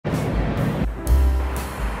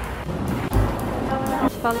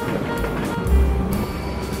follow.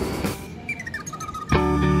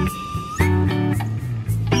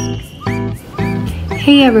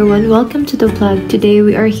 Hey everyone, welcome to the vlog. Today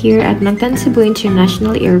we are here at Mactan Cebu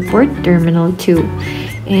International Airport, Terminal 2.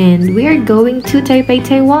 And we are going to Taipei,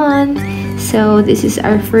 Taiwan. So this is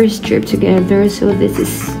our first trip together. So this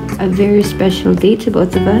is a very special day to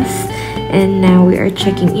both of us. And now we are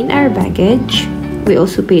checking in our baggage. We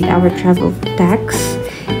also paid our travel tax.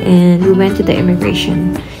 And we went to the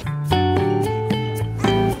immigration.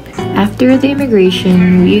 After the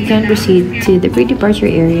immigration, you can proceed to the pre-departure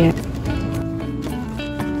area.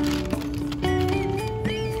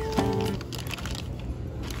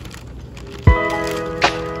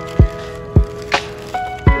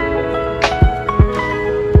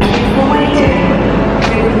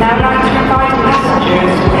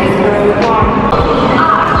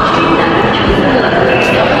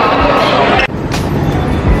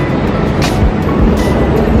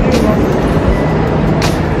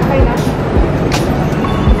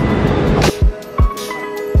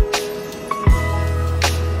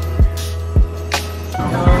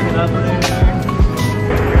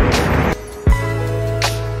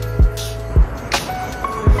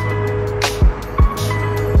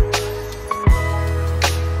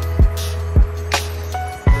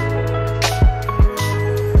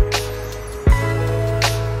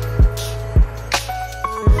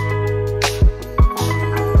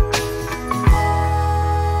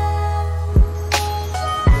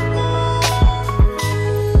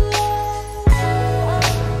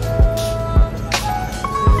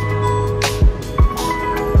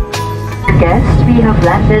 Guests, we have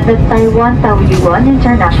landed at Taiwan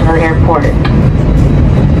International Airport.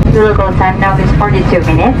 The local time now is 42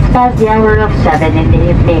 minutes past the hour of 7 in the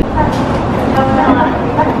evening.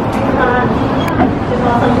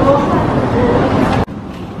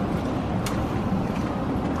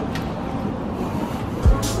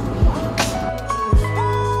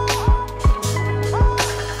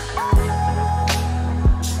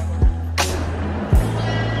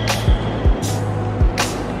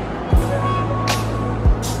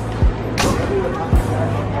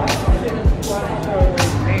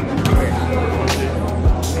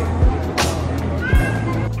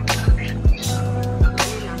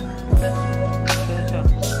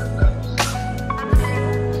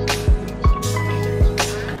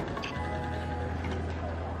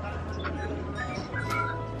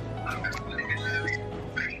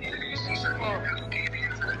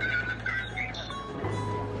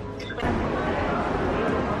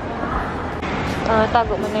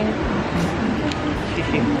 Tago mo na yun.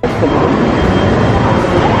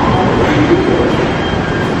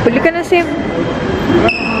 Huli ka na, Sim.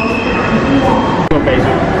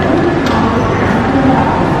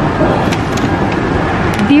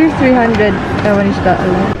 Dear 300. Taiwan is that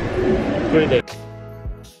allowed? 3 days.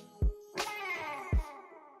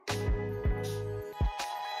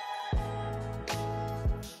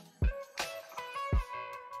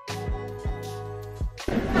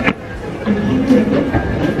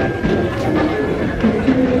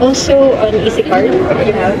 Also, on Easy Card, you have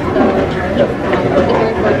the card.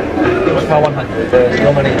 What's my 100? There's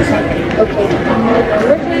no money inside. Okay.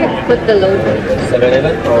 Where can I put the load?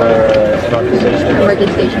 7-Eleven or MRT station? MRT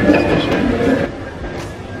station.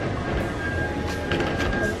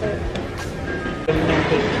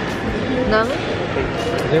 Nang?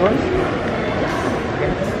 Anyone?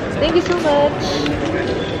 Thank you so much.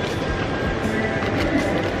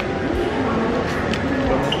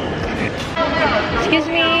 Excuse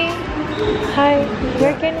me. Hi.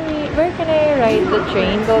 Where can I ride the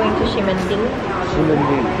train going to Ximending?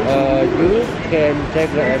 Ximending. You can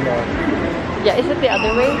take the MRT. Yeah, is it the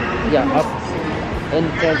other way? Yeah, up and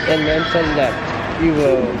then turn left. You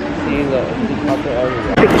will see the departure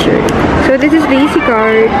area. Picture. So this is the Easy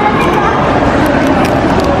Card.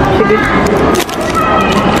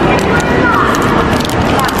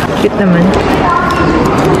 Cute naman.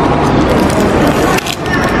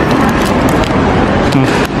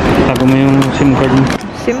 Tago mo yung SIM card mo.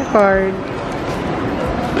 SIM card.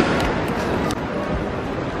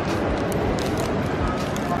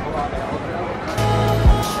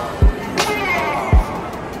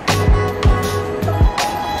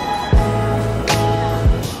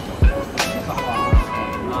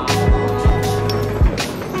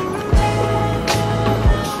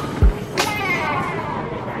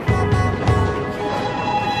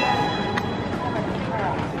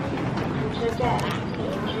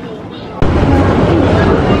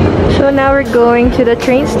 So now we're going to the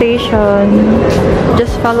train station.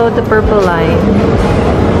 Just follow the purple line.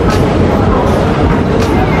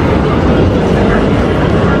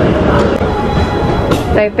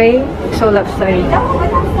 Taipei, so left side.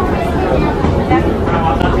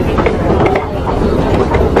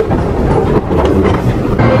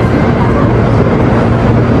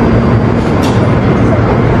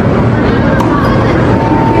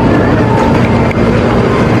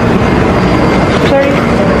 Sorry.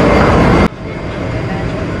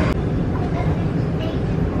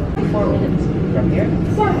 4 minutes from here.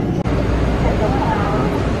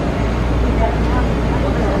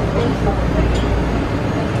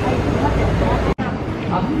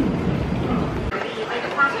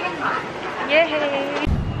 Yay!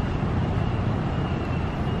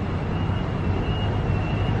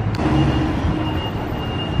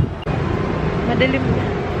 Madilim na.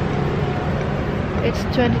 It's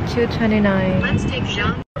 22:29. Let's take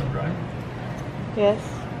Jean. Yes.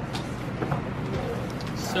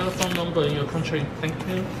 Cell phone number in your country. Thank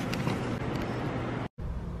you.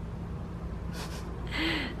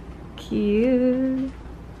 Cute.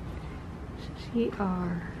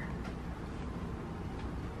 CR.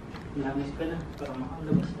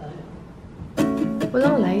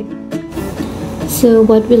 Walang light. So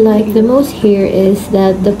what we like the most here is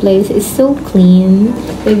that the place is so clean,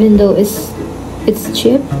 even though it's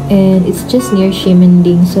cheap and it's just near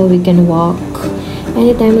Ximending, so we can walk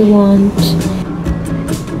anytime we want.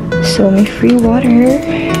 So may free water,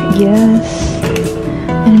 yes,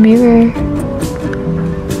 and mirror.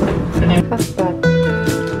 Passport.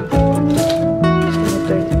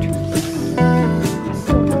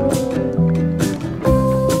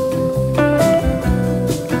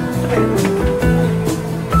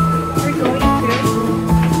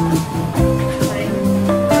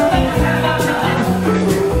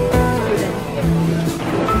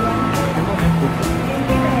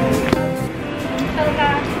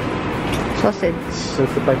 Sausage.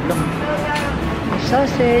 35 lang.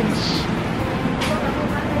 Sausage.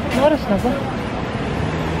 Anong oras na ba?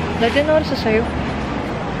 Dati na oras na sa'yo?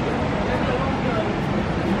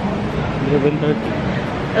 11:30.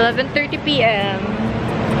 11:30 PM.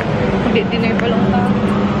 Hindi, dinner pa lang tayo.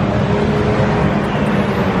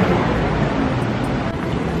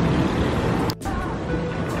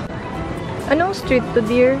 Anong street to,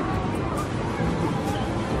 dear?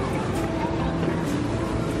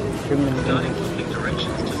 Ximending.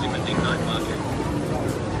 Directions to Ximending Night Market.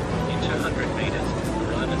 In 200 meters,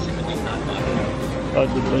 arrive at Ximending Night Market. Oh,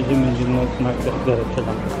 dito Ximending Night Market. Diretso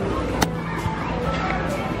lang.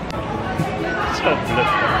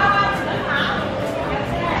 Chocolate.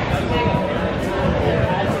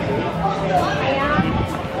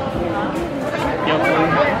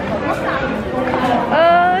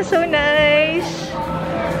 Oh, so nice!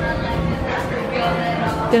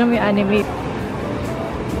 Tignan mo yung anime.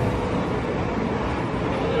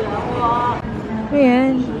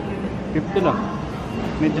 Ayan. 50 lang.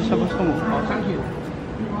 Medyo sa gusto mo.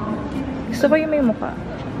 Gusto ko yung may mukha.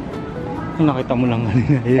 Yung nakita mo lang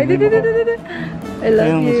kanina. Ay, dito. I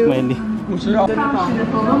love Ayun, you. smiley.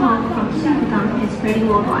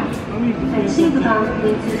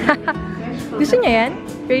 Gusto niya yan?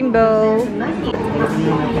 Rainbow.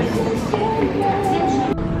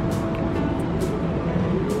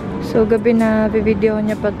 So, gabi na video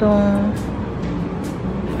niya pa tong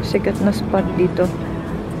sikat na spot dito.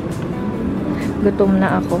 Gutom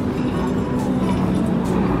na ako.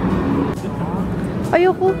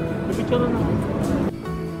 Ayoko.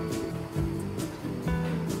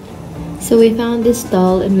 So we found this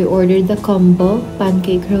stall and we ordered the combo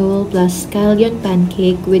pancake roll plus scallion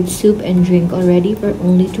pancake with soup and drink already for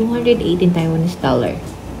only 218 Taiwanese dollar.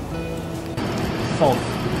 Sauce.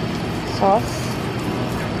 Sauce?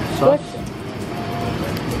 Sauce?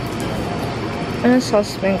 Anong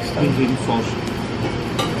sauce ba yung gusto mo? Green sauce.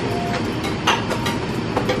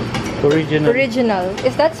 Original. Original.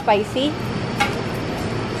 Is that spicy?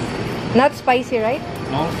 Not spicy, right?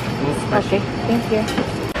 No? No spicy. Okay, thank you.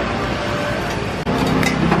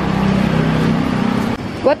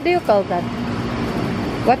 What do you call that?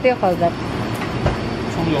 What do you call that?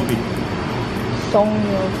 Songyobin.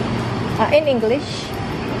 Songyobin. In English?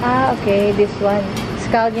 Okay, this one.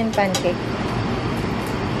 Scallion pancake.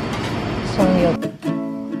 Songyobin.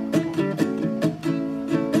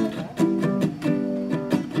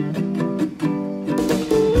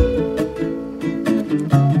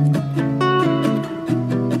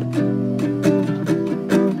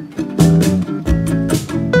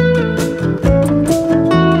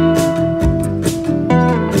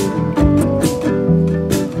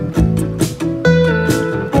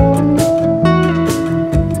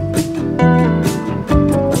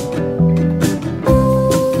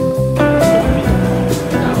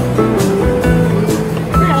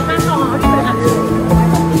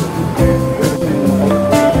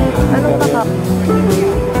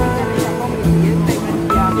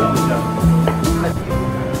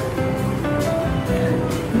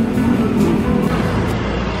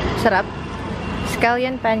 Sarap.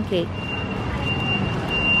 Scallion pancake.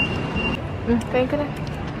 Kain ko na.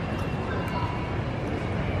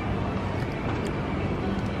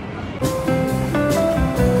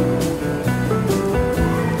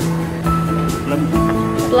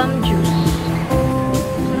 Plum juice.